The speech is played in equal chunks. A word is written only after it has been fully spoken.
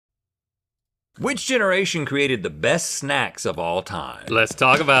Which generation created the best snacks of all time? Let's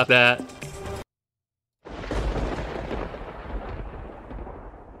talk about that.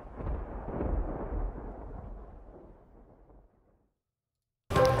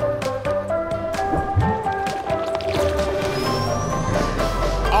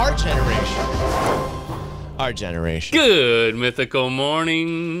 Our generation. Good mythical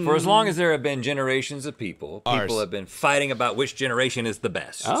morning. For as long as there have been generations of people have been fighting about which generation is the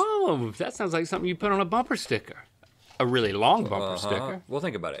best. Oh, that sounds like something you put on a bumper sticker. A really long bumper sticker. Well,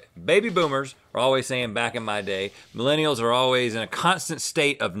 think about it. Baby boomers are always saying back in my day. Millennials are always in a constant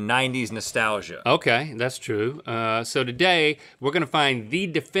state of 90s nostalgia. Okay, that's true. So today, we're gonna find the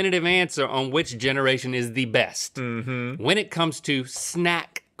definitive answer on which generation is the best. When it comes to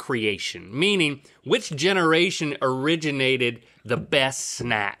snack creation, meaning which generation originated the best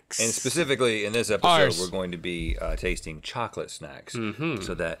snacks. And specifically in this episode, we're going to be tasting chocolate snacks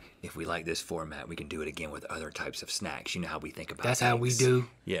so that if we like this format, we can do it again with other types of snacks. You know how we think about That's how we do.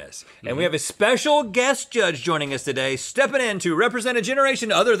 Yes. And we have a special guest judge joining us today, stepping in to represent a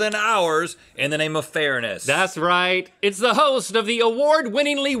generation other than ours in the name of fairness. That's right. It's the host of the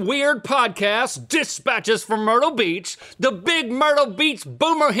award-winningly weird podcast, Dispatches from Myrtle Beach, the big Myrtle Beach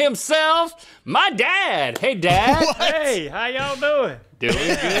boomer himself, my dad. Hey, Dad. Hey, how y'all doing? Doing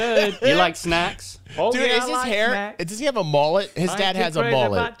good. You like snacks? Oh, Dude, yeah, is I his like hair? snacks. Does he have a mullet? His dad has a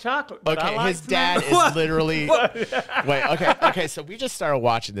mullet. About chocolate, but Okay, I like his dad snacks. is literally. Wait, okay. So we just started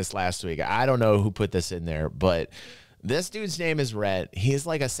watching this last week. I don't know who put this in there, but this dude's name is Rhett. He's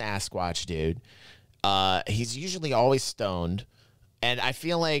like a Sasquatch dude. He's usually always stoned. And I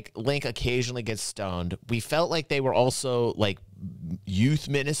feel like Link occasionally gets stoned. We felt like they were also like youth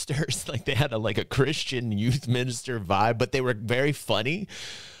ministers, like they had a Christian youth minister vibe, but they were very funny.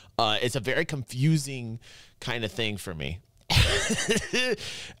 It's a very confusing kind of thing for me.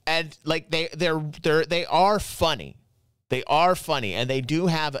 And like they are funny. They are funny, and they do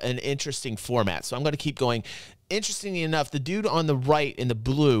have an interesting format. So I'm going to keep going. Interestingly enough, the dude on the right in the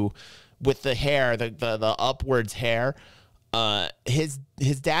blue with the hair, the upwards hair, his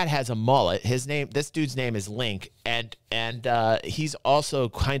dad has a mullet. This dude's name is Link, and he's also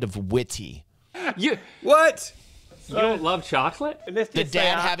kind of witty. What? You don't love chocolate? The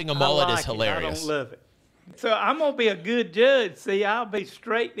dad having a mullet is hilarious. I don't love it. So I'm gonna be a good judge. See, I'll be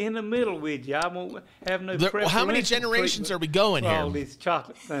straight in the middle with you. I won't have no preferential How many generations are we going for here? all these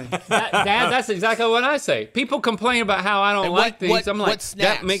chocolate things. Dad, that's exactly what I say. People complain about how I don't like things. I'm like,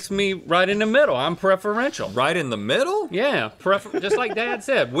 that makes me right in the middle. I'm preferential. Right in the middle? Yeah, just like Dad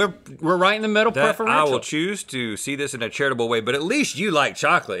said. We're right in the middle, preferential. I will choose to see this in a charitable way, but at least you like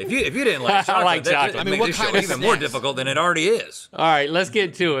chocolate. If you didn't like chocolate, I like chocolate. I mean, what kind of even more difficult than it already is. All right, let's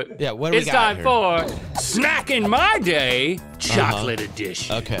get to it. Yeah, what do we got It's time for Snack in My Day, Chocolate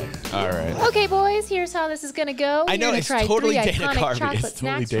Edition. Okay, all right. Okay, boys, here's how this is gonna go. I know, You're gonna it's try totally 3 Dana iconic Carvey. chocolate It's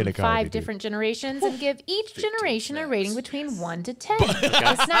totally snacks Dana from Carvey, 5 dude. different generations and give each generation a rating between 1 to 10.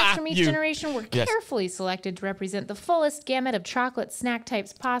 The snacks from each generation were carefully selected to represent the fullest gamut of chocolate snack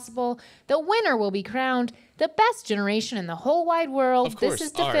types possible. The winner will be crowned the best generation in the whole wide world. Of course, this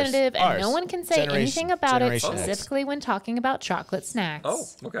is definitive, and no ours. one can say anything about it, Generation X. specifically when talking about chocolate snacks. Oh,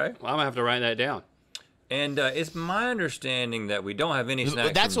 okay. Well, I'm gonna have to write that down. And it's my understanding that we don't have any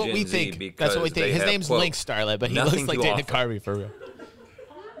snacks That's from what we Gen Z think. because That's what we think. they His have, name's quote, Link Starlet, but he nothing looks like to Dana offer. Carvey for real.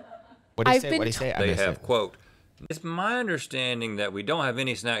 What do you say? What do you say? I They missed have, it. quote, it's my understanding that we don't have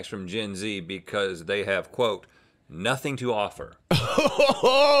any snacks from Gen Z because they have, quote, nothing to offer.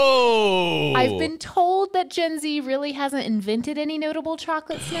 Oh! I've been told that Gen Z really hasn't invented any notable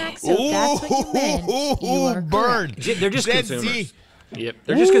chocolate snacks, so if that's what you meant. You are burned. They're just Gen consumers. Z. Yep.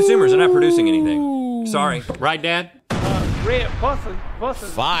 They're just consumers. They're not producing anything. Sorry. Right, Dad? Red, what's a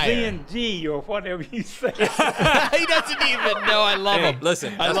Fire. ZNG or whatever you say? He doesn't even know. I love Hey, him.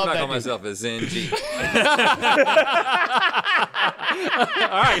 listen, I that's love what I that call dude. myself a Zen G. All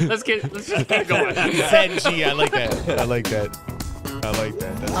right, let's just keep going. Zenji, I like that. I like that. I like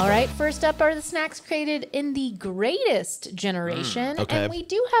that. That's All right, first up are the snacks created in the greatest generation. okay. And we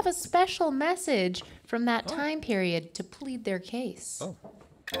do have a special message from that time period to plead their case.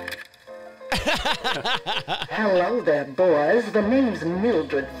 Hello there, boys. The name's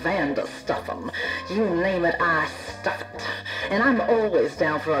Mildred Vanderstuffen. You name it, I stuff it. And I'm always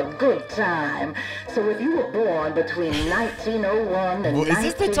down for a good time. So if you were born between 1901 and Well, is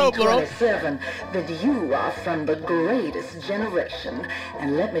this the Toblerone? 1927, then you are from the greatest generation.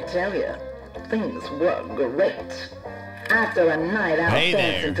 And let me tell you, things were great. After a night out Hey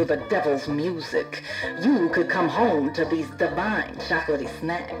dancing there. to the devil's music, you could come home to these divine chocolatey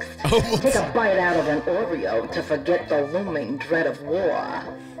snacks. Take a bite out of an Oreo to forget the looming dread of war.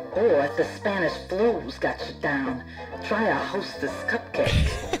 Or if the Spanish flu's got you down, try a Hostess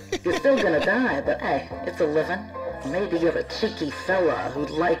cupcake. You're still gonna die, but hey, it's a living. Maybe you're a cheeky fella who'd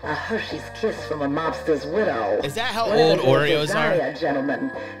like a Hershey's Kiss from a mobster's widow. Is that how old Oreos are?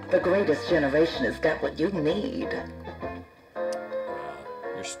 Gentlemen, the greatest generation has got what you need.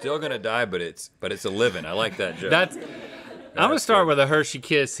 You're still gonna die, but it's a living. I like that joke. I'm gonna start with a Hershey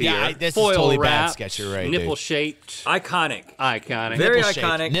Kiss here. Yeah, this foil is totally wrap, bad sketch. You're right, nipple dude. shaped, iconic, very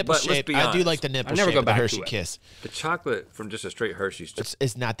iconic. Nipple but shaped. let's be honest, I do like the nipple shape of the Hershey Kiss. The chocolate from just a straight Hershey's.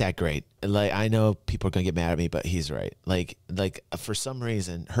 It's not that great. Like, I know people are gonna get mad at me, but he's right. Like for some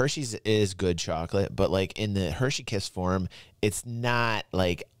reason, Hershey's is good chocolate, but like in the Hershey Kiss form, it's not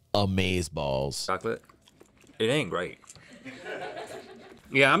like amazeballs. Chocolate, it ain't great.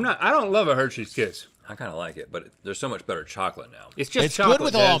 Yeah, I don't love a Hershey's Kiss. I kind of like it, but there's so much better chocolate now. It's just It's chocolate. good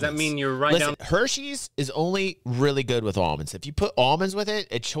with Does almonds. that mean you're right Listen, down? Hershey's is only really good with almonds. If you put almonds with it,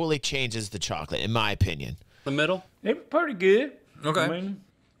 it totally changes the chocolate, in my opinion. The middle? They're pretty good. Okay. I mean,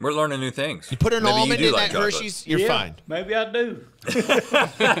 We're learning new things. You put an Maybe you almond do in like that chocolate. Hershey's, you're yeah, fine. Maybe I do.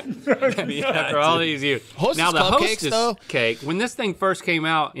 After all these years. Hostess now the cupcakes, Hostess though? cake, when this thing first came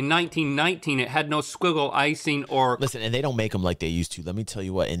out in 1919, it had no squiggle icing or... Listen, and they don't make them like they used to. Let me tell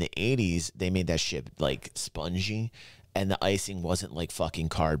you what, in the 80s, they made that shit like spongy, and the icing wasn't like fucking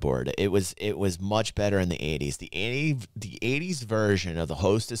cardboard. It was much better in the 80s. The 80s version of the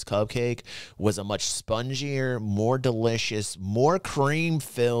Hostess cupcake was a much spongier, more delicious, more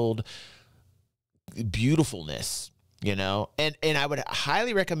cream-filled beautifulness, you know? And I would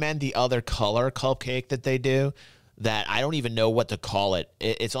highly recommend the other color cupcake that they do that I don't even know what to call it.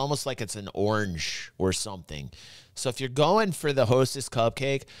 It's almost like it's an orange or something. So if you're going for the Hostess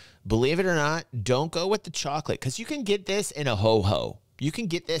cupcake, believe it or not, don't go with the chocolate because you can get this in a ho-ho. You can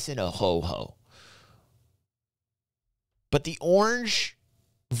get this in a ho-ho. But the orange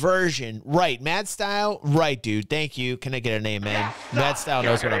version, right, Mad Style, right, dude. Thank you. Can I get an amen? Mad Style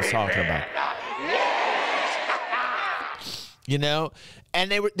knows what I'm talking about. You know,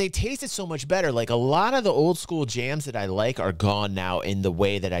 and they tasted so much better. Like a lot of the old school jams that I like are gone now in the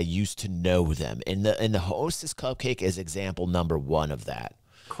way that I used to know them. And the Hostess cupcake is example number one of that.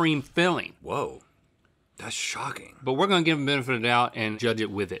 cream filling. Whoa, that's shocking. But we're going to give them the benefit of the doubt and judge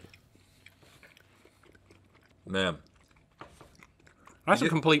it with it. Man, That's a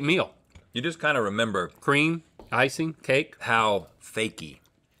complete meal. you just kind of remember Cream, icing, cake. how fakey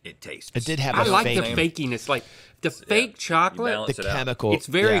it tastes. It did have I a like fake, the fakiness. Like the fake chocolate, balance the it out. chemical. it's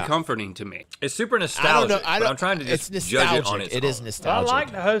very yeah. comforting to me. It's super I nostalgic. don't know. But I'm trying to it's just judge it on nostalgic. its It own. is I nostalgic.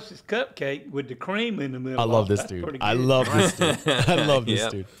 like the Hostess cupcake with the cream in the middle. I love this That's dude. pretty I good. love this dude. I love this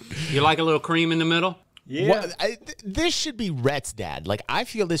Yep. dude. You like a little cream in the middle? Yeah. This should be Rhett's dad. Like, I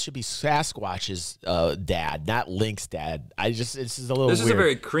feel this should be Sasquatch's dad, not Link's dad. This is a little This weird. is a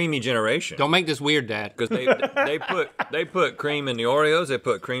very creamy generation. Don't make this weird, Dad. Because they put cream in the Oreos, they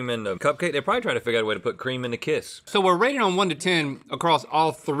put cream in the cupcake. They probably try to figure out a way to put cream in the Kiss. So we're rating on 1 to 10 across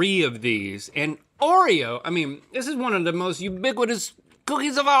all 3 of these. And Oreo, I mean, this is one of the most ubiquitous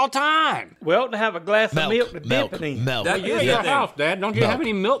cookies of all time. Well, to have a glass of milk to milk, dip it in. milk. That- You're at Yeah. your house, Dad. Don't you Milk. have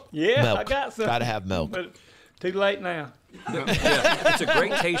any milk? Yeah, Milk. I got some. Gotta have milk. But too late now. Yeah, it's a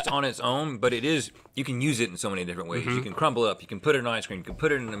great taste on its own, but you can use it in so many different ways. Mm-hmm. You can crumble it up, you can put it in ice cream, you can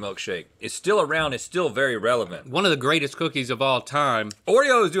put it in a milkshake. It's still around, it's still very relevant. One of the greatest cookies of all time.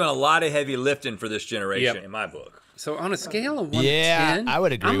 Oreo is doing a lot of heavy lifting for this generation, Yep. in my book. So on a scale of 1 Yeah, to 10, I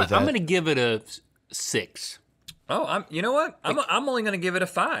would agree with that. I'm going to give it a 6. Oh, you know what? I'm only going to give it a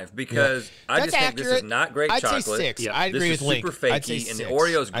 5 because I That's just think this is accurate. not great I'd say chocolate. 6. Yeah. I agree This with is Link. super I'd say fakey, and the 6.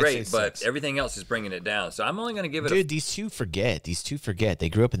 Oreo's I'd great, say but 6. everything else is bringing it down. So I'm only going to give it Dude, these two forget. They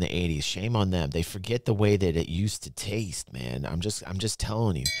grew up in the 80s. Shame on them. They forget the way that it used to taste, man. I'm just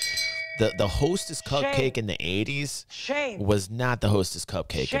telling you. The Hostess cupcake in the 80s was not the Hostess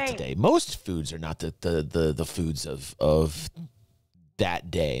cupcake of today. Most foods are not the foods of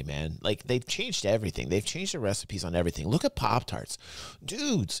that day, man. Like, they've changed everything. They've changed the recipes on everything. Look at Pop-Tarts.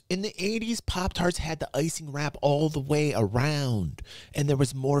 Dudes, in the 80s, Pop-Tarts had the icing wrap all the way around, and there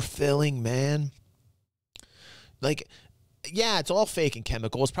was more filling, man. Like, yeah, it's all fake and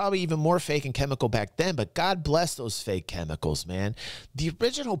chemical. It's probably even more fake and chemical back then, but God bless those fake chemicals, man. The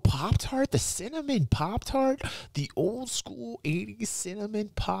original Pop-Tart, the cinnamon Pop-Tart, the old school 80s cinnamon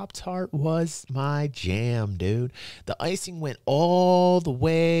Pop-Tart was my jam, dude. The icing went all the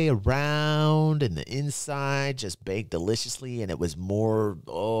way around, and the inside just baked deliciously, and it was more,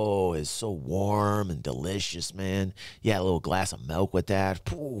 it's so warm and delicious, man. Yeah, a little glass of milk with that.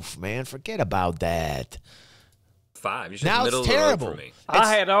 Poof, man, forget about that. 5. You said Now middle it's of the road terrible. for me.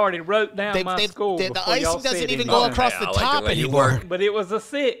 I had already wrote down my score. The before y'all icing doesn't said even it. go across the I like the top way you anymore. work. But it was a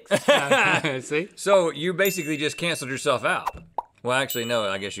 6. See? So you basically just canceled yourself out. Well, actually, no.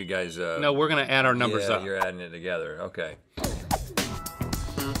 I guess you guys. No, we're gonna add our numbers yeah, up. You're adding it together. Okay.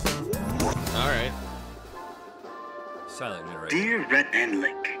 All right. Silent generation. Dear Rhett and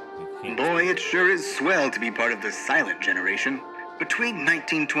Link, boy, it sure is swell to be part of the silent generation. Between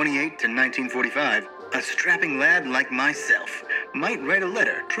 1928 to 1945, a strapping lad like myself might write a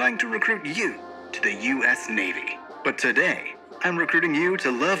letter trying to recruit you to the U.S. Navy. But today, I'm recruiting you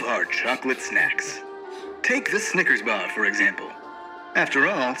to love our chocolate snacks. Take the Snickers bar, for example. After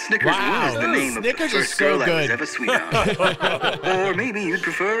all, Snickers was the name of the Snickers first is so girl I was good. ever sweet on. Or maybe you'd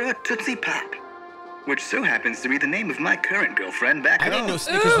prefer a Tootsie Pop, which so happens to be the name of my current girlfriend back I home. didn't know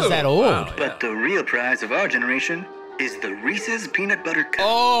Snickers was that old. Wow. But the real prize of our generation is the Reese's Peanut Butter Cup,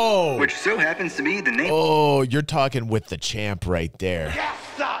 Oh. which so happens to be the name. Oh, you're talking with the champ right there.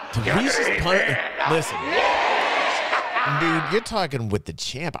 The Reese's Listen. Dude, you're talking with the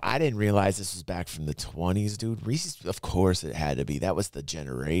champ. I didn't realize this was back from the 20s, dude. Reese's, of course it had to be. That was the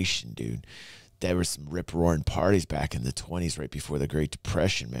generation, dude. There were some rip-roaring parties back in the 20s right before the Great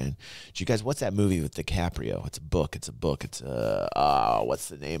Depression, man. Did you guys, what's that movie with DiCaprio? It's a book. It's what's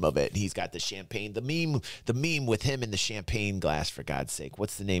the name of it? He's got the champagne, the meme with him in the champagne glass, for God's sake.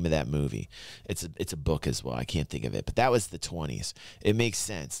 What's the name of that movie? It's a book as well. I can't think of it, but that was the 20s. It makes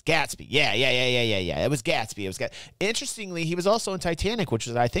sense. Gatsby. Yeah. It was Gatsby. Interestingly, he was also in Titanic, which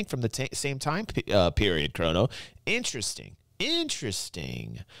was, I think, from the same time period, Chrono. Interesting.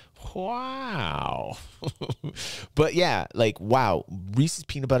 Wow. But yeah, like, wow. Reese's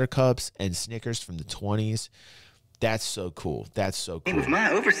Peanut Butter Cups and Snickers from the 20s. That's so cool. Name of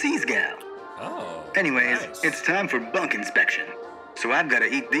my overseas gal. Oh. Anyways, nice. it's time for bunk inspection. So I've got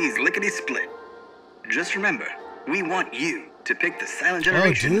to eat these lickety-split. Just remember, we want you to pick the silent Oh,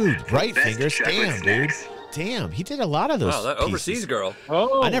 generation. dude. for Right best fingers. chocolate Damn, dude. snacks. Damn. He did a lot of those. Wow, that pieces. overseas girl.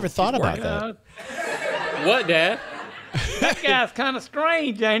 Oh, I never thought about that. What, Dad? That guy's kind of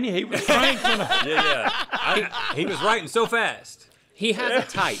strange, ain't he? He was strange when He was writing so fast. He has a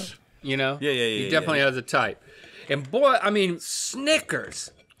type, you know? Yeah. He definitely has a type. And boy, I mean,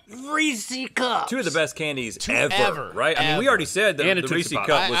 Snickers, Reese's Cups. 2 of the best candies ever, right? I mean, we Ever. already said that And a the Tootsie Reese's Pop.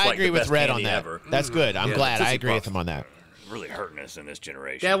 Cup was I like agree the with best Red on candy that. ever. That's good. I'm Yeah, glad. the I Tootsie agree with Puff. him on that. Really hurting us in this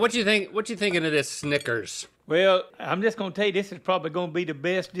generation. Dad, what you think? What you thinking of this Snickers? Well, I'm just going to tell you, this is probably going to be the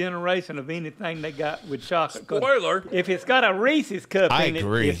best generation of anything they got with chocolate. 'Cause Spoiler. If it's got a Reese's cup I in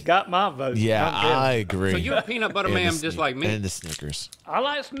agree. it, it's got my vote. Yeah, I'm telling I you. agree. So you're a peanut butter And man the just Snick- like me. And the Snickers. I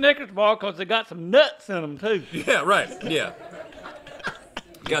like Snickers bar because they got some nuts in them, too. Yeah, right. Yeah.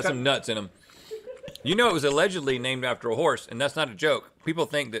 Got some nuts in them. You know, it was allegedly named after a horse, and that's not a joke. People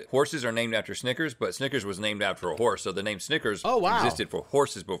think that horses are named after Snickers, but Snickers was named after a horse, so the name Snickers existed for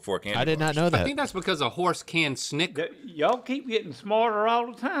horses before candy I did not bars. know I that. think that's because a horse can snicker. Y'all keep getting smarter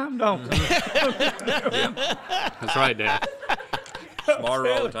all the time, don't you? That's right, Dad.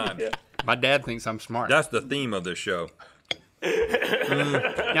 Smarter all the time. My dad thinks I'm smart. That's the theme of this show.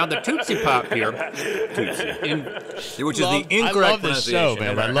 Now the Tootsie Pop here, Which is the I incorrect love this show, pronunciation. man.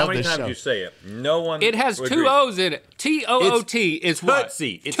 No I matter love how many this times show. you say it, no one. it has agrees. two O's in it. T-O-O-T is what?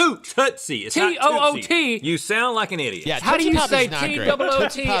 Tootsie. It's Toot. Tootsie. It's not T-O-O-T. Tootsie. You sound like an idiot. Yeah, How do Tootsie you Pop say is not great.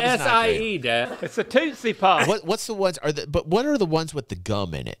 T-O-O-T-S-I-E, Dad? It's a Tootsie Pop. What's the ones but what are the ones with the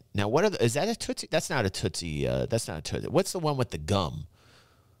gum in it? Now is that a Tootsie? That's not a Tootsie. That's not a Tootsie. What's the one with the gum?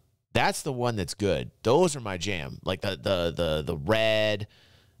 That's the one that's good. Those are my jam. Like the red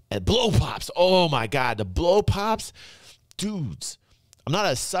and blow pops. Oh my God, the blow pops, dudes. I'm not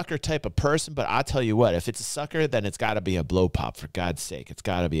a sucker type of person, but I'll tell you what, if it's a sucker, then it's got to be a blow pop. For God's sake, it's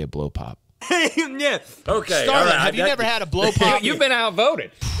got to be a blow pop. Yeah. Okay. Starlet, all right. have you never had a blow pop? You've been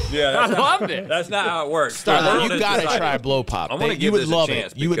outvoted. Yeah. I That's loved it. That's not how it works. Starlet, The you got to world has try blow pop. I want to You give would this love a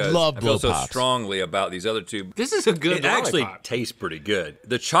chance it. You would because love I blow feel so pops. strongly about these other two. This is a good It actually lollipop. tastes pretty good.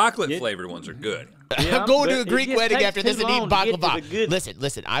 The chocolate flavored ones are good. I'm going to a but Greek it just wedding takes after this too and eating long to get to baklava. the good-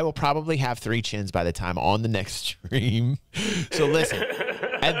 Listen. I will probably have 3 chins by the time on the next stream. So listen,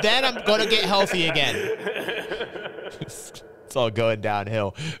 and then I'm going to get healthy again. It's all going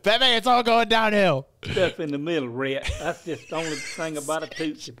downhill. Batman, it's all going downhill. Stuff in the middle, Rhett. That's just the only thing about a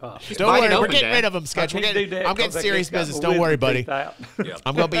Tootsie Pop. Don't bite it worry, we're open, getting Dad. rid of them, Sketch. I can't do that I'm getting 'cause I serious just got business. my Don't worry, wisdom buddy. teeth out. Yeah.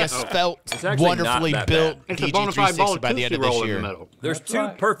 I'm going to be a svelte, actually wonderfully not that built bad. It's a bona fide ball PG-360 by the end Tootsie of this Roll in year. the middle. There's That's two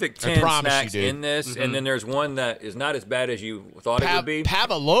right. perfect I 10 promise you, snacks dude. in this, and then there's one that is not as bad as you thought it would be.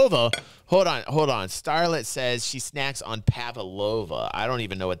 Pavlova. Hold on. Starlet says she snacks on Pavlova. I don't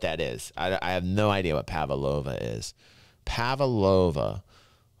even know what that is. I have no idea what Pavlova is. Pavlova.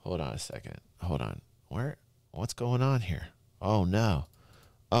 Hold on a second. Hold on. What's going on here? Oh, no.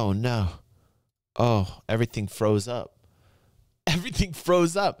 Oh, no. Oh, everything froze up. Everything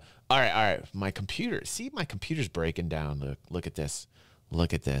froze up. All right. My computer. See, my computer's breaking down. Look at this.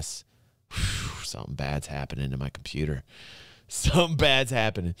 Look at this. Whew, something bad's happening to my computer. Something bad's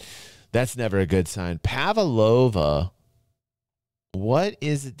happening. That's never a good sign. Pavlova. What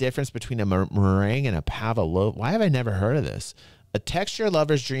is the difference between a meringue and a pavlova? Why have I never heard of this? A texture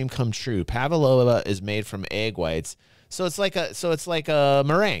lover's dream come true. Pavlova is made from egg whites. So it's like a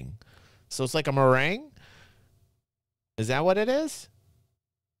meringue. So it's like a meringue? Is that what it is?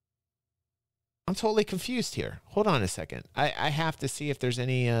 I'm totally confused here. Hold on a second. I have to see if there's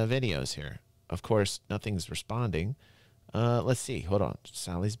any videos here. Of course, nothing's responding. Let's see. Hold on.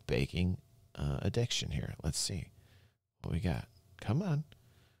 Sally's baking addiction here. Let's see what we got. Come on.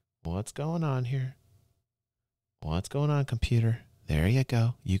 What's going on here? What's going on, computer? There you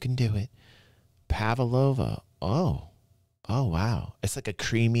go. You can do it. Pavlova. Oh, wow. It's like a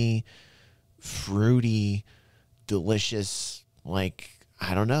creamy, fruity, delicious, like,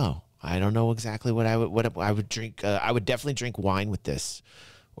 I don't know. I don't know exactly what I would drink. I would definitely drink wine with this,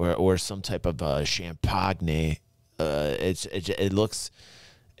 or some type of champagne. It looks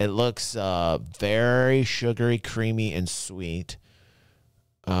very sugary, creamy, and sweet.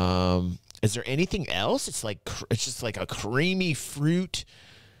 Is there anything else? It's just like a creamy fruit.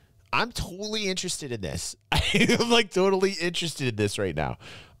 I'm totally interested in this. I'm like totally interested in this right now.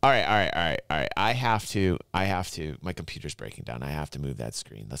 All right. I have to. My computer's breaking down. I have to move that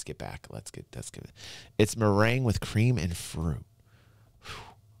screen. Let's get back. Let's get. It's meringue with cream and fruit. Whew.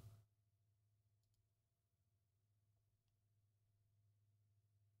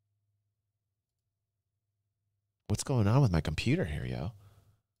 What's going on with my computer here, yo?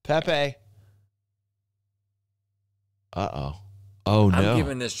 Pepe. Uh-oh. Oh, no. I'm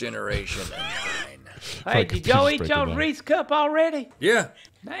giving this generation a 9. Hey, did y'all eat y'all's Reese cup already? Yeah.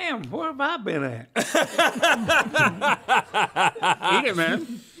 Damn, where have I been at? Eat it,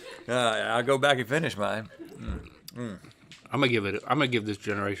 man. I'll go back and finish mine. I'm gonna give this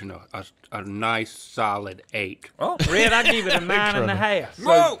generation a nice solid 8. Oh, Red, I give it a 9.5.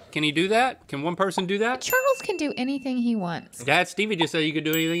 whoa! Can you do that? Can one person do that? Charles can do anything he wants. Dad, Stevie just said you could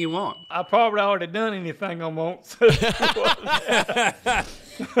do anything you want. I probably already done anything I want. So.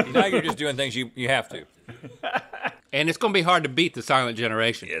 Now you're just doing things you have to. And it's gonna be hard to beat the silent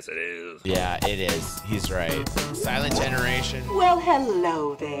generation. Yes, it is. Yeah, it is. He's right. Silent generation. Well,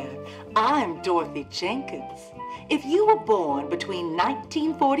 hello there. I'm Dorothy Jenkins. If you were born between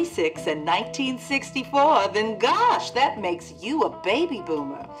 1946 and 1964, then gosh, that makes you a baby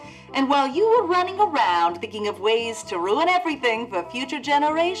boomer. And while you were running around thinking of ways to ruin everything for future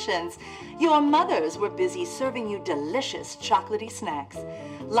generations, your mothers were busy serving you delicious chocolatey snacks,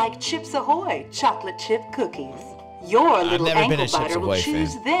 like Chips Ahoy chocolate chip cookies. Your little ankle biter will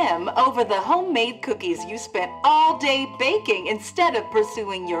choose them over the homemade cookies you spent all day baking instead of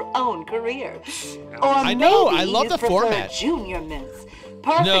pursuing your own career. Or I know, I love the prefer format. Junior mints,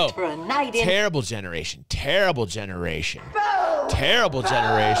 perfect for a night in. Terrible generation. Terrible generation. Terrible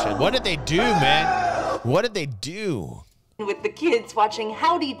generation. What did they do, man? What did they do? With the kids watching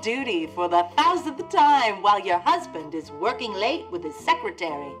Howdy Doody for the 1,000th time while your husband is working late with his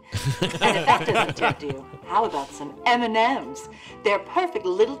secretary. And if that doesn't tempt you, how about some M&Ms? They're perfect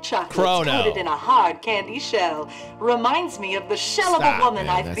little chocolates coated in a hard candy shell. Reminds me of the shell of a woman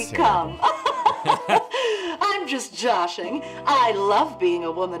I've become. I'm just joshing. I love being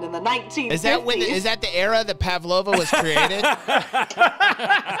a woman in the 1950s. Is that the era that Pavlova was created?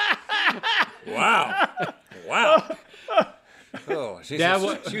 Wow. Oh, she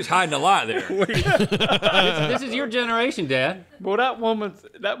was hiding a lot there. This is your generation, Dad. Well, that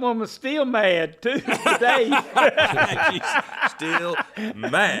woman's still mad too today. She's still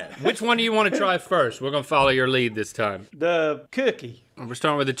mad. Which one do you want to try first? We're gonna follow your lead this time. The cookie. We're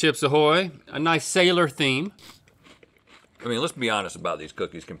starting with the Chips Ahoy, a nice sailor theme. I mean, let's be honest about these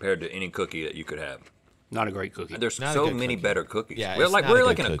cookies compared to any cookie that you could have. Not a great cookie. There's so many better cookies. Yeah, we're like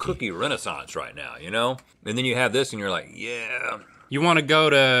in cookie. a cookie renaissance right now, you know? And then you have this and you're like, yeah. You want to go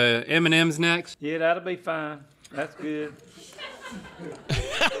to M&M's next? Yeah, that'll be fine. That's good.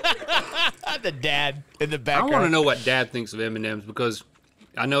 The dad in the background. I want to know what Dad thinks of M&M's because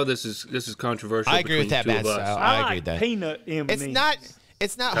I know this is controversial. I agree with that, Matt. I agree with that. Peanut M&Ms.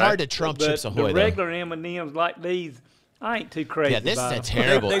 It's not hard to trump Chips Ahoy. The regular M&Ms like these, I ain't too crazy. Yeah, this about is a them.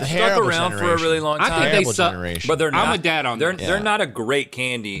 terrible. They've stuck terrible around for a really long I time. think they Terrible suck, generation. But they're not. I'm a dad on they're, that. they're not a great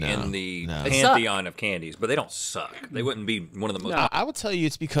candy No, in the no. They pantheon of candies, but they don't suck. They wouldn't be one of the most. I will tell you,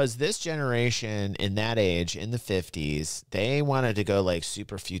 it's because this generation in that age, in the 50s, they wanted to go like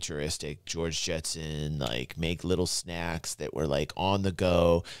super futuristic, George Jetson, like make little snacks that were like on the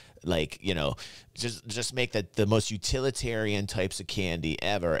go, like, you know, just make the most utilitarian types of candy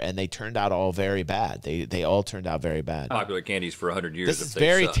ever, and they turned out all very bad. They all turned out very bad. Popular candies for 100 years. This if is they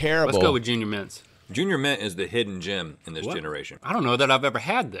very suck. terrible. Let's go with Junior Mints. Junior Mint is the hidden gem in this generation. I don't know that I've ever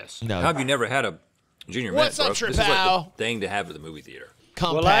had this. No, How have you never had a Junior What's Mint, up, bro? This is like Tripal? the thing to have at the movie theater.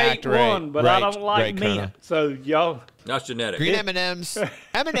 Well, I ate compact, one, but I don't like mint. So y'all, That's genetic. Green M&Ms.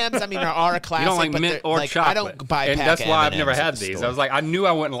 M&Ms, I mean, are a classic. You don't like but mint they're- or like, chocolate. I don't buy and pack that's why I've M&Ms never at had the these. store. I was like, I knew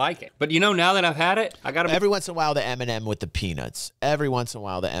I wouldn't like it. But you know, now that I've had it, I got to Every once in a while, the M&M with the peanuts. Every once in a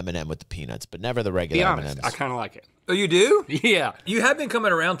while, the M&M with the peanuts, but never the be regular honest. M&Ms. I kind of like it. Oh, you do? Yeah. You have been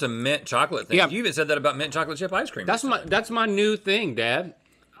coming around to mint chocolate things. Yeah. You even said that about mint chocolate chip ice cream. That's my new thing, Dad.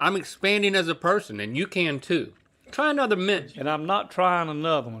 I'm expanding as a person, and you can too. Try another mint. and I'm not trying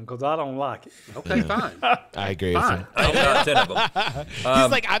another one because I don't like it. Okay, fine. I agree with Fine. him. I got 10 of them. He's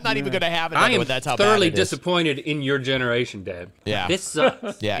like, I'm not even going to have another I am one. That's how thoroughly bad it is. disappointed in your generation, Dad. Yeah. This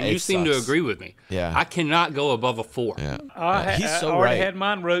sucks. Yeah, and it you seem to sucks. agree with me. Yeah. I cannot go above a 4. Yeah. I He's so already right. had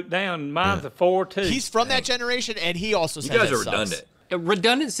mine wrote down. Mine's a 4 too. He's from that generation, and he also You says guys it are sucks. redundant.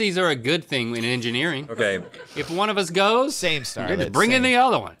 Redundancies are a good thing in engineering. Okay. If one of us goes, Same star. just bring in the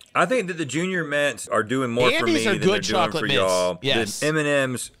other one. I think that the Junior Mints are doing more for Andes me are than good they're doing chocolate for mints. y'all. Yes. The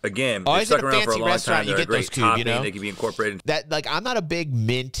M&Ms, again, Always they've at stuck a around for a fancy long restaurant, time. you They're a get those great cube, you topping. know? They can be incorporated. That, like, I'm not a big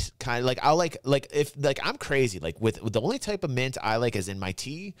mint kind of, like, I'll like if, like, I'm crazy. Like, with the only type of mint I like is in my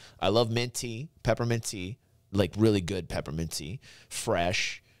tea. I love mint tea, peppermint tea, like really good peppermint tea,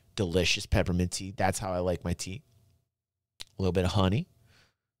 fresh, delicious peppermint tea. That's how I like my tea. A little bit of honey,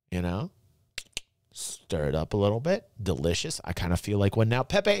 you know? Stir it up a little bit. Delicious. I kind of feel like one now.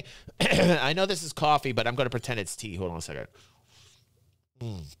 Pepe, I know this is coffee, but I'm going to pretend it's tea. Hold on a second.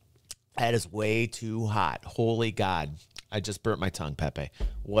 That is way too hot. Holy God. I just burnt my tongue, Pepe.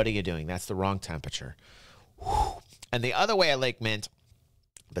 What are you doing? That's the wrong temperature. Whew. And the other way I like mint,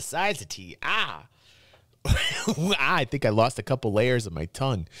 besides the tea, I think I lost a couple layers of my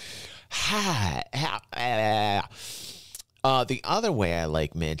tongue. The other way I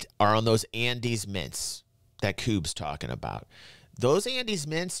like mint are on those Andes mints that Coob's talking about. Those Andes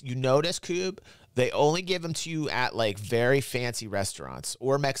mints, you notice, Coob, they only give them to you at like very fancy restaurants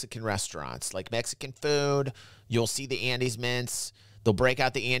or Mexican restaurants, like Mexican food. You'll see the Andes mints. They'll break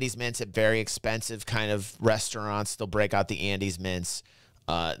out the Andes mints at very expensive kind of restaurants. They'll break out the Andes mints.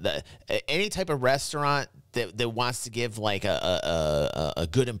 Any type of restaurant that wants to give like a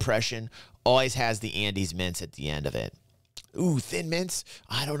good impression always has the Andes mints at the end of it. Ooh, Thin Mints?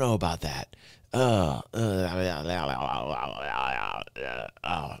 I don't know about that. I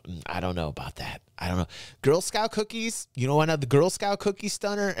don't know about that. I don't know. Girl Scout cookies, you know, one of the Girl Scout cookie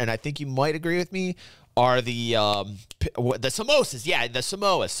stunner, and I think you might agree with me, are the samosas. Yeah, the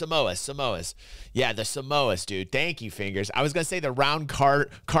Samoas. Yeah, the Samoas, dude. Thank you, Fingers. I was going to say the round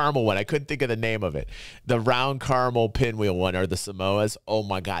caramel one. I couldn't think of the name of it. The round caramel pinwheel one are the Samoas. Oh,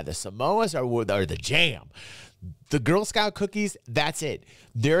 my God. The Samoas are the jam. The Girl Scout cookies, that's it.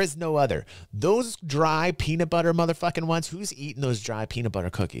 There is no other. Those dry peanut butter motherfucking ones, who's eating those dry peanut butter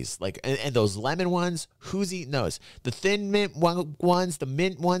cookies? Like, and those lemon ones, who's eating those? The thin mint ones, the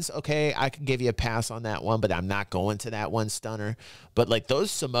mint ones, okay, I can give you a pass on that one, but I'm not going to that one, Stunner. But like those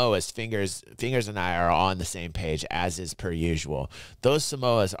Samoas, Fingers and I are on the same page, as is per usual. Those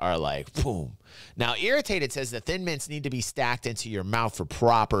Samoas are like, boom. Now, Irritated says the Thin Mints need to be stacked into your mouth for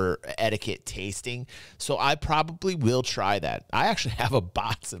proper etiquette tasting. So I probably will try that. I actually have a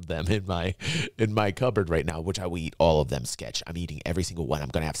box of them in my cupboard right now, which I will eat all of them, Sketch. I'm eating every single one. I'm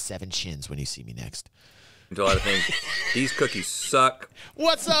going to have 7 chins when you see me next. A lot of things. These cookies suck.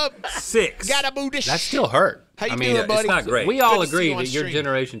 What's up? 6. Gotta boo this. That still hurt. How you mean, doing, buddy? It's not great. We all Good to see agree you on that your stream.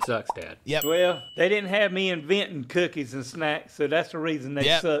 generation sucks, Dad. Yep. Well, they didn't have me inventing cookies and snacks, so that's the reason they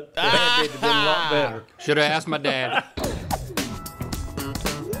Yep. suck. They had to have been a lot better. Should have asked my dad.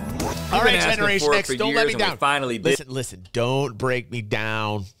 All right, asking Generation for it X, for don't let years, me and we down. finally did. Listen, don't break me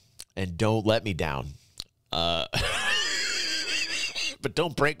down and don't let me down. But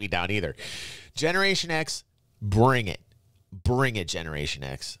don't break me down either. Generation X, bring it. Bring it, Generation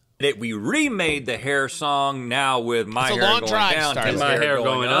X. We remade the hair song now with my It's a hair long going drive, down, Starlet. his My hair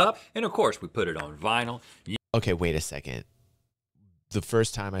going up. And of course, we put it on vinyl. Okay, wait a second. The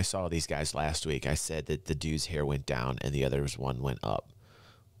first time I saw these guys last week, I said that the dude's hair went down and the other's one went up.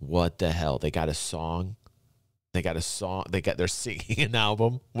 What the hell? They got a song They got a song. They're singing an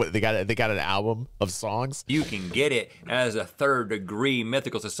album. They got an album of songs. You can get it as a third-degree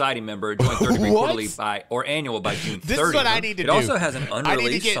Mythical Society member. Join Third Degree quarterly or annual by June 30th. This is what I need to do. It also has an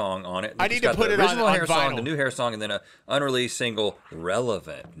unreleased song on it. I need to put it on original hair song, vinyl. the new hair song, and then an unreleased single,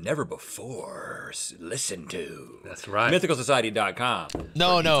 Relevant, Never Before Listened to. That's right. MythicalSociety.com.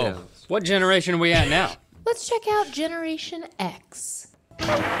 No. What generation are we at now? Let's check out Generation X.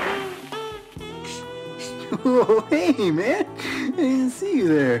 Oh, hey, man. I didn't see you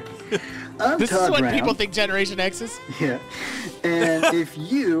there. I'm This Todd is what Brown. people think Generation X is? Yeah. And if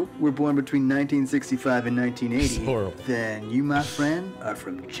you were born between 1965 and 1980, horrible. then you, my friend, are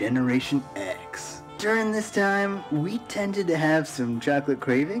from Generation X. During this time, we tended to have some chocolate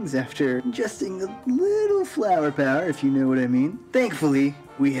cravings after ingesting a little flower power, if you know what I mean. Thankfully,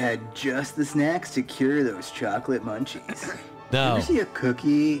 we had just the snacks to cure those chocolate munchies. No. Ever see a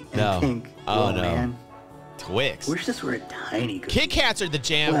cookie and think, Oh, no. man, Twix. wish this were a tiny cookie. Kit Kats are the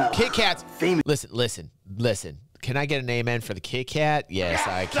jam. Well, Kit Kats. famous. Listen. Can I get an amen for the Kit Kat? Yes,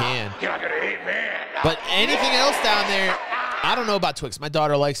 I can. But anything else down there, I don't know about Twix. My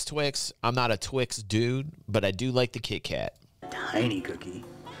daughter likes Twix. I'm not a Twix dude, but I do like the Kit Kat. Tiny cookie.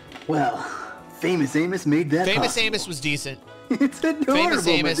 Well, Famous Amos made that Famous possible. Amos was decent. It's adorable, Famous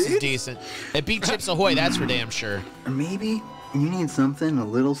Amos my is dude. decent. It beat Chips Ahoy, that's for damn sure. Or maybe you need something a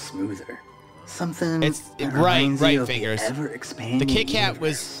little smoother. Something that Right, reminds you of Fingers. the ever-expanding The Kit Kat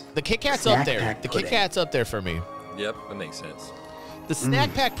universe. the Kit Kat's Snack up there. pack The Kit pudding. Kat's up there for me. Yep, that makes sense. The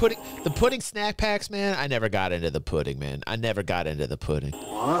snack pack pudding, the pudding snack packs, man. I never got into the pudding, man. I never got into the pudding.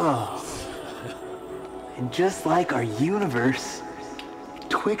 Whoa. And just like our universe,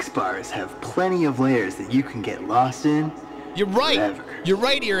 Twix bars have plenty of layers that you can get lost in. You're right. Forever. You're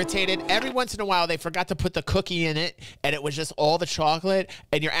right, Irritated. Every once in a while, they forgot to put the cookie in it, and it was just all the chocolate.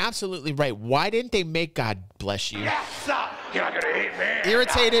 And you're absolutely right. Why didn't they make, God bless you? You're not gonna hate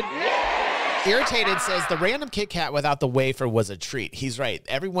me. Irritated says the random Kit Kat without the wafer was a treat. He's right.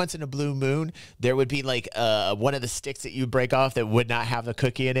 Every once in a blue moon, there would be like one of the sticks that you break off that would not have the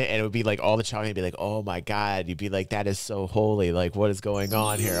cookie in it, and it would be like all the chocolate. You'd be like, oh my God. You'd be like, that is so holy. Like, what is going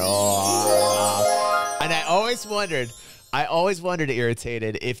on here? Oh. And I always wondered,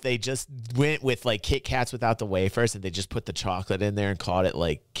 Irritated, if they just went with like Kit Kats without the wafers and they just put the chocolate in there and called it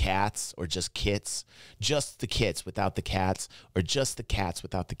like Cats or just Kits, just the Kits without the cats, or just the cats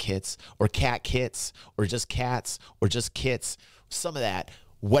without the kits, or Cat Kits, or just cats, or just kits, some of that,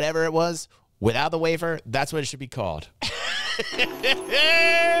 whatever it was, without the wafer, that's what it should be called.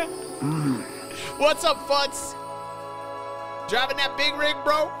 What's up, Futz? Driving that big rig,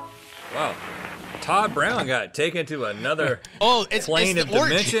 bro? Wow. Todd Brown got taken to another plane it's of the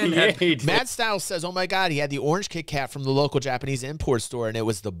orange. dimension. Mad Styles says, oh my God, he had the orange Kit Kat from the local Japanese import store, and it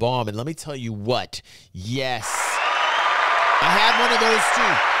was the bomb. And let me tell you what, yes, I had one of those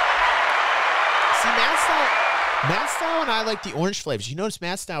too. See, Mad Style and I like the orange flavors. You notice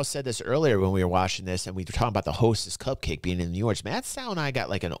Mad Style said this earlier when we were watching this, and we were talking about the Hostess cupcake being in the orange. Mad Style and I got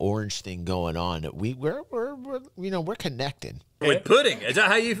like an orange thing going on. We're connected. With pudding. Is that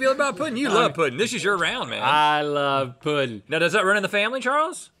how you feel about pudding? You love pudding. This is your round, man. I love pudding. Now, does that run in the family,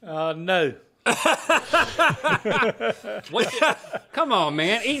 Charles? No. Come on,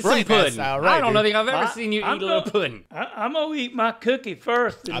 man. Eat some Right, pudding. Style, right, I don't dude. think I've ever seen you eat a little pudding. I'm going to eat my cookie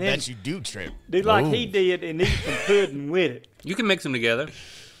first and I then bet you do, Trip. do like he did and eat some pudding with it. You can mix them together.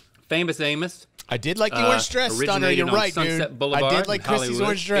 Famous Amos. I did like the orange dress, Stunner. originated You're on right, Sunset dude. Boulevard I did like in Christy's Hollywood.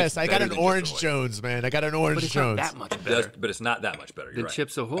 orange dress. It's I got better an than orange Chips Ahoy. Jones, man. I got an orange But it's Jones. not that much better But it's not that much better. You're than right.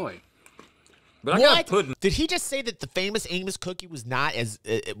 Chips Ahoy. But I got What? pudding. Did he just say that the Famous Amos cookie was not as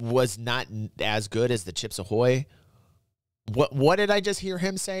good as the Chips Ahoy? What did I just hear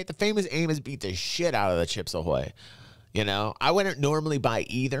him say? The Famous Amos beat the shit out of the Chips Ahoy. You know, I wouldn't normally buy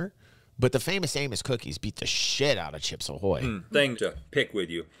either, but the Famous Amos cookies beat the shit out of Chips Ahoy. Thing to pick with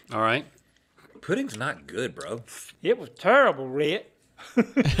you. All right. Pudding's not good, bro. It was terrible, Rick.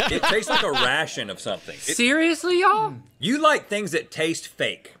 It tastes like a ration of something. Seriously, y'all? You like things that taste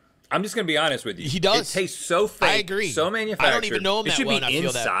fake. I'm just going to be honest with you. He does. It tastes so fake. I agree. So manufactured. I don't even know him It that should well, be and I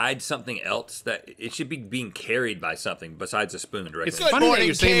feel that. inside something else. That it should be being carried by something besides a spoon directly. It's Good funny morning, that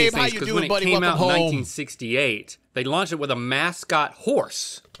you're saying these Cabe. How things you because doing, when it buddy? came Welcome out in home. 1968, they launched it with a mascot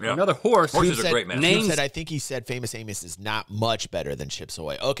horse. Yeah. Another horse. Horses Who are great, man. Who Names- said, I think he said Famous Amos is not much better than Chips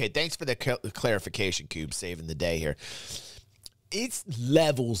Ahoy. Okay, thanks for the clarification, Cube, saving the day here. It's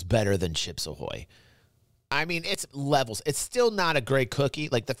levels better than Chips Ahoy. I mean, it's levels. It's still not a great cookie.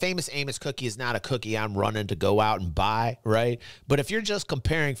 Like the Famous Amos cookie is not a cookie I'm running to go out and buy, right? But if you're just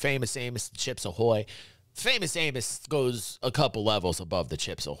comparing Famous Amos to Chips Ahoy, Famous Amos goes a couple levels above the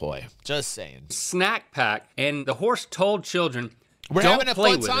Chips Ahoy. Just saying. Snack pack, and the horse told children, We're don't having a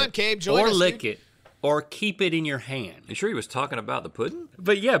play fun with time, it, Cabe. Join or us, lick dude. it, or keep it in your hand. You sure he was talking about the pudding?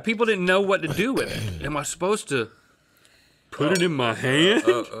 But yeah, people didn't know what to do with it. Am I supposed to put it in my hand?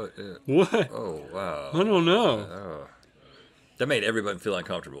 What? Oh, wow. I don't know. That made everybody feel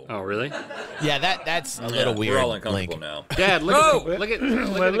uncomfortable. Oh, really? Yeah, that's a little weird. We're all uncomfortable Link. now. Dad, look at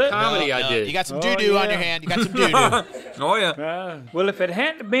the comedy I did. You got some doo-doo on your hand. You got some doo-doo. Oh, yeah. Well, if it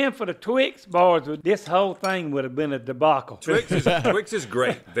hadn't been for the Twix bars, this whole thing would have been a debacle. Twix is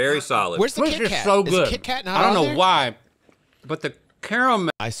great. Very solid. Where's the Twix Kit is Kat? so Is good. Kit Kat not I don't on know there? why, but the caramel.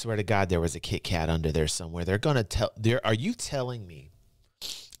 I swear to God, there was a Kit Kat under there somewhere. They're gonna tell. Are you telling me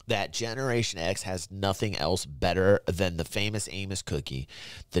that Generation X has nothing else better than the Famous Amos cookie,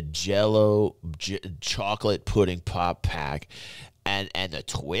 the Jello chocolate pudding pop pack, and the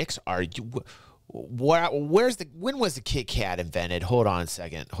Twix? Are you? When was the Kit Kat invented? Hold on a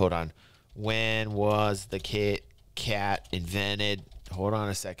second. Hold on. When was the Kit Kat invented? Hold on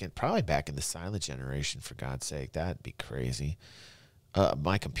a second. Probably back in the silent generation, for God's sake. That'd be crazy.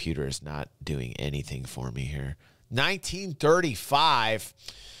 My computer is not doing anything for me here. 1935.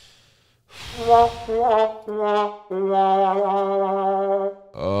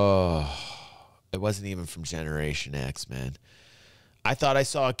 Oh, it wasn't even from Generation X, man. I thought I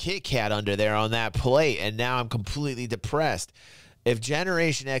saw a Kit Kat under there on that plate, and now I'm completely depressed. If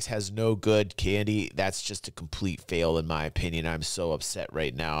Generation X has no good candy, that's just a complete fail in my opinion. I'm so upset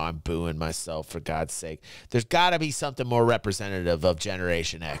right now. I'm booing myself, for God's sake. There's got to be something more representative of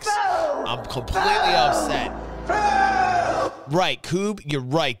Generation X. I'm completely upset. Right, Coob, you're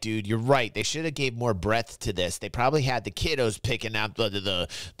right, dude. You're right. They should have gave more breadth to this. They probably had the kiddos picking out the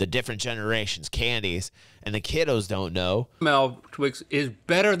different generations' candies, and the kiddos don't know. Caramel Twix is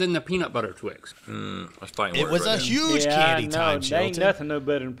better than the peanut butter Twix. That's fighting It words was right a there. huge candy time, There ain't Chilton. nothing no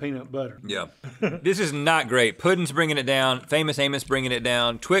better than peanut butter. Yeah. This is not great. Puddin's bringing it down. Famous Amos bringing it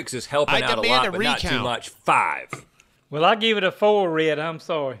down. Twix is helping I out a demand lot, a but not too recount. much. 5. Well, I give it a 4, Red. I'm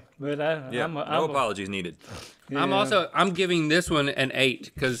sorry, but Yeah. No apologies needed. I'm giving this one an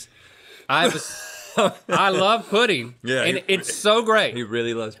 8 because I love pudding. Yeah, and it's so great. He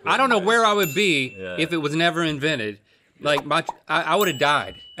really loves pudding. I don't know where I would be Yeah. if it was never invented. Like I would have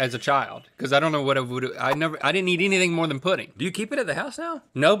died as a child because I don't know what I would. I didn't eat anything more than pudding. Do you keep it at the house now?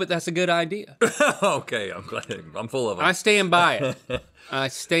 No, but that's a good idea. Okay, I'm glad. I'm full of them. I stand by it. I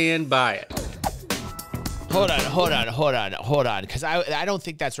stand by it. Hold on, because I don't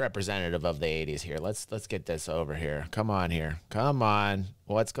think that's representative of the 80s here. Let's get this over here. Come on here. Come on.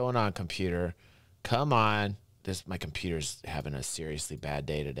 What's going on, computer? Come on. My computer's having a seriously bad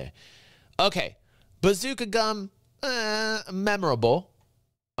day today. Okay. Bazooka gum, memorable.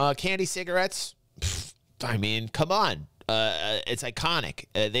 Candy cigarettes, I mean, come on. It's iconic.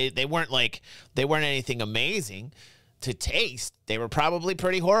 They weren't anything amazing to taste. They were probably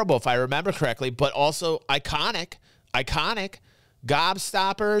pretty horrible if I remember correctly, but also iconic.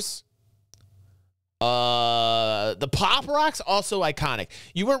 Gobstoppers. The Pop Rocks, also iconic.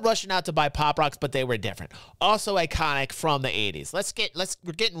 You weren't rushing out to buy Pop Rocks, but they were different. Also iconic from the 80s.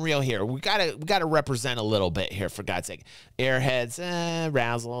 We're getting real here. We gotta represent a little bit here, for God's sake. Airheads,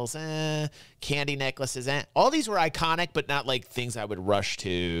 Razzles, candy necklaces, all these were iconic, but not like things I would rush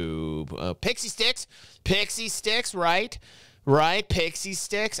to. Pixie sticks, right? Pixie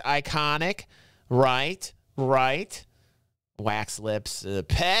sticks, iconic, right. Wax lips,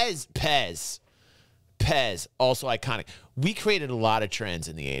 Pez, also iconic. We created a lot of trends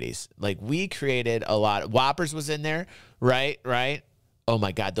in the 80s. Like, we created a lot. Whoppers was in there, right? Oh,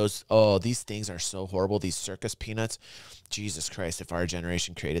 my God. These things are so horrible. These circus peanuts. Jesus Christ, if our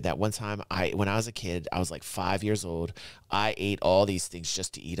generation created that. One time, when I was a kid, I was like 5 years old. I ate all these things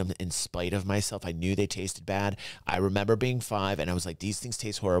just to eat them in spite of myself. I knew they tasted bad. I remember being 5, and I was like, these things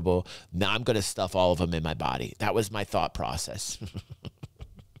taste horrible. Now I'm going to stuff all of them in my body. That was my thought process.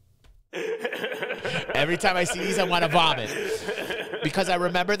 Every time I see these, I want to vomit. Because I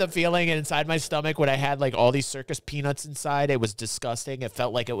remember the feeling inside my stomach when I had like all these circus peanuts inside. It was disgusting. It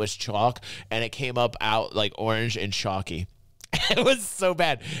felt like it was chalk, and it came up out like orange and chalky. It was so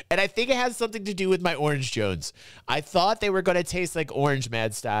bad. And I think it has something to do with my Orange Jones. I thought they were going to taste like Orange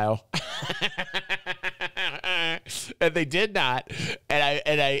Mad style. And they did not.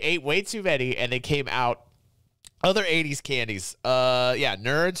 And I ate way too many, and they came out. Other 80s candies.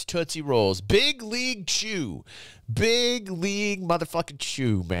 Nerds, Tootsie Rolls. Big League Chew. Big League motherfucking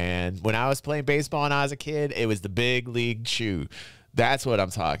Chew, man. When I was playing baseball and I was a kid, it was the Big League Chew. That's what I'm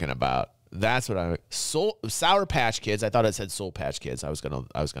talking about. That's what I Sour Patch Kids. I thought it said Soul Patch Kids. I was gonna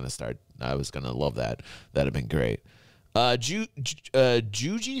love that. That'd have been great.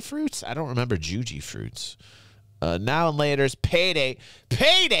 Juji Fruits. I don't remember Juji Fruits. Now and later's Payday.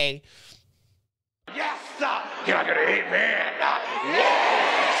 Payday. Yes, sir. You're not gonna eat me.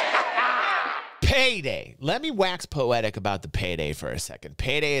 Yes. Payday. Let me wax poetic about the Payday for a second.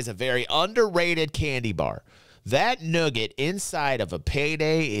 Payday is a very underrated candy bar. That nugget inside of a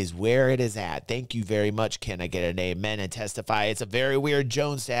Payday is where it is at. Thank you very much. Can I get an amen and testify? It's a very weird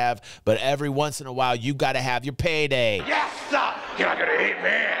Jones to have, but every once in a while, you got to have your Payday. Yes, sir. You're not gonna eat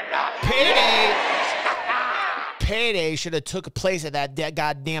me. Payday. Payday should have took a place of that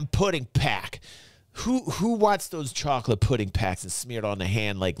goddamn pudding pack. Who wants those chocolate pudding packs and smeared on the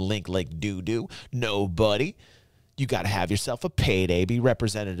hand like Link, like doo-doo? Nobody. You got to have yourself a Payday. Be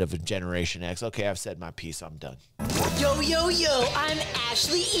representative of Generation X. Okay, I've said my piece. I'm done. Yo, yo, yo, I'm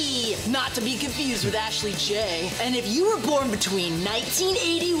Ashley E. Not to be confused with Ashley J. And if you were born between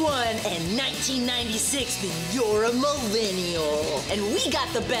 1981 and 1996, then you're a millennial. And we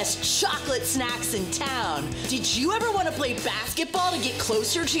got the best chocolate snacks in town. Did you ever want to play basketball to get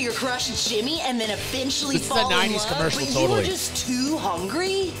closer to your crush Jimmy and then eventually This is a fall in 90s love, commercial, but totally. you were just too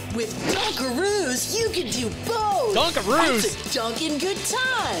hungry? With Dunkaroos, you can do both. Dunkaroos? It's a Dunkin' good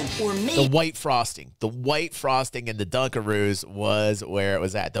time. Or maybe The white frosting. The white frosting and the Dunkaroos was where it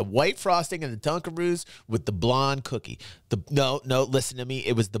was at. The white frosting and the Dunkaroos with the blonde cookie. No, listen to me.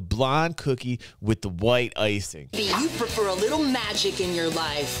 It was the blonde cookie with the white icing. you prefer a little magic in your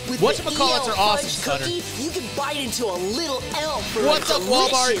life. With Whatchamacallits the are awesome, fudge cookie, you can bite into a little elf for What's a up,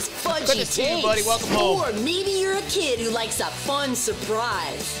 Walmart? delicious fudgy Good to see you, buddy. taste. Welcome home. Or maybe you're a kid who likes a fun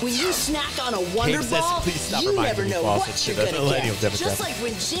surprise. When you snack on a Wonder Kate says, Ball, "Please stop you reminding never me know of what Boston you're shit. gonna Millennial get. demographic. Just like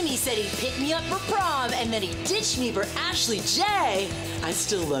when Jimmy said he'd pick me up for prom and then he ditched me for Ashley J. I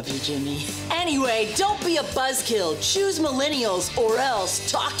still love you, Jimmy. Anyway, don't be a buzzkill. Choose millennials or else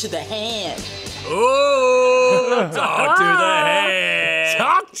talk to the hand. Oh, talk to the hand.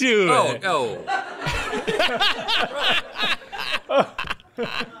 Talk to it.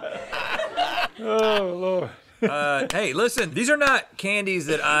 Oh, Lord. Hey, listen, these are not candies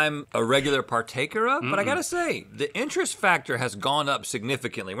that I'm a regular partaker of, but I gotta say, the interest factor has gone up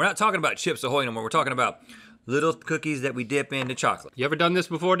significantly. We're not talking about Chips Ahoy no more. We're talking about little cookies that we dip into chocolate. You ever done this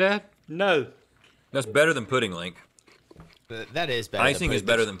before, Dad? No. That's better than pudding, Link. That is better. Icing is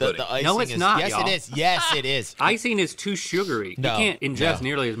better than pudding. The icing No, it's is, not, Yes, y'all. it is. Yes, it is. Icing is too sugary. No, You can't ingest no.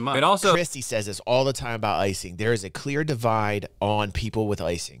 nearly as much. And also, Christy says this all the time about icing. There is a clear divide on people with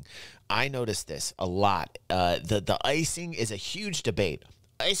icing. I notice this a lot. The icing is a huge debate.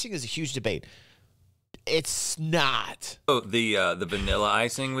 Icing is a huge debate. It's not. the vanilla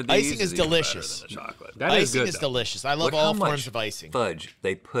icing with these Icing is even delicious. better than the chocolate. That is Icing good, is though. delicious. I love Look all how much forms of icing. fudge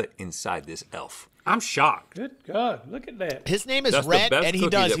they put inside this elf. I'm shocked. Good God, look at that. His name is That's the Rhett, best and he cookie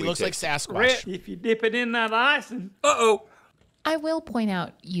does. that He we looks like picked. Sasquatch. Rhett, if you dip it in that icing, Uh-oh. I will point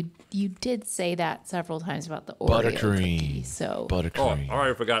out you did say that several times about the Oreo Buttercream. cookie, so Oh, Buttercream. I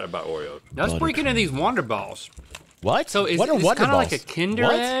already forgot about Oreos. Let's break into these Wonder Balls. What? So is what are it's Wonder kind of like Balls? a Kinder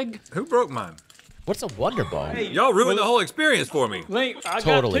What? egg? Who broke mine? What's a Wonder Ball? hey, Y'all ruined the whole experience for me. Link, I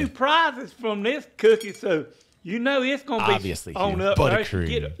Totally. got 2 prizes from this cookie, so you know it's gonna be Obviously, on Hugh. up there. If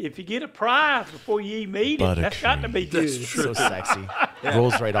Buttercream. you get a prize before you even eat it, that's got to be good. So sexy.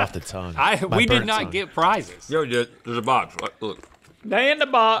 Rolls right off the tongue. My We did burnt not tongue. get prizes. Yo, there's a box. Look. They're in the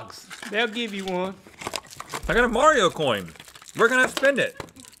box. They'll give you one. I got a Mario coin. We're gonna have to spend it.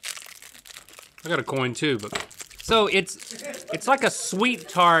 I got a coin too, but so it's like a sweet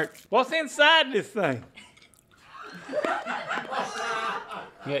tart. What's inside this thing?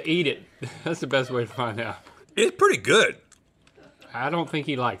 Yeah, eat it. That's the best way to find out. It's pretty good. I don't think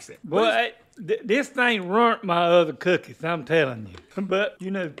he likes it. Boy, this thing ruined my other cookies, I'm telling you. But,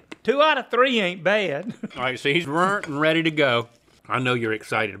 2 out of 3 ain't bad. All right, so he's burnt and ready to go. I know you're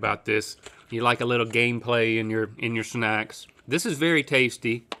excited about this. You like a little gameplay in your snacks. This is very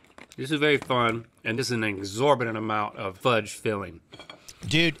tasty. This is very fun, and this is an exorbitant amount of fudge filling.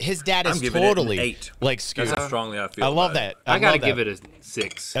 Dude, his dad I'm is giving it an totally 8. like That's Scooter. how strongly I feel. I love about it. that. I gotta love give that. it a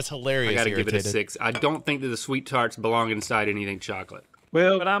 6. That's hilarious. I gotta give it a irritated. 6. I don't think that the sweet tarts belong inside anything chocolate.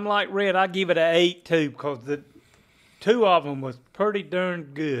 Well, but I'm like Red, I give it an 8 too, because the 2 of them was pretty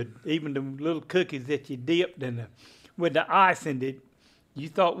darn good. Even the little cookies that you dipped in with the icing that you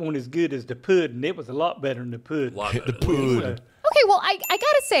thought weren't as good as the pudding. It was a lot better than the pudding. A lot better. Pudding. Okay, well, I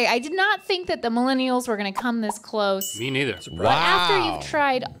gotta say, I did not think that the millennials were gonna come this close. Me neither. But after you've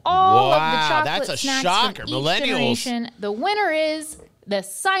tried all of the Wow, chocolate that's a snacks shocker. from each Millennials. generation, the winner is The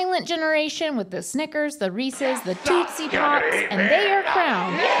silent generation with the Snickers, the Reese's, the Tootsie Pops, and they are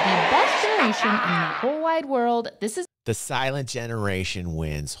crowned the best generation in the whole wide world. This is the silent generation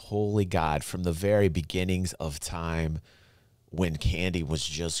wins. Holy God, from the very beginnings of time when candy was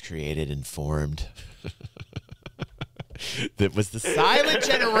just created and formed. That was the silent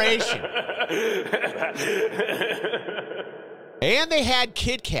generation. And they had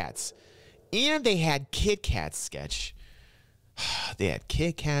Kit Kats. And they had Kit Kats sketch. They had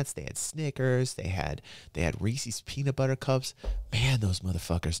Kit Kats, they had Snickers, they had Reese's peanut butter cups. Man, those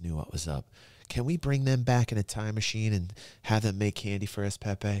motherfuckers knew what was up. Can we bring them back in a time machine and have them make candy for us,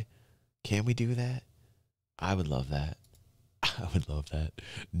 Pepe? Can we do that? I would love that. I would love that.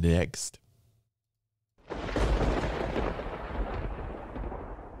 Next.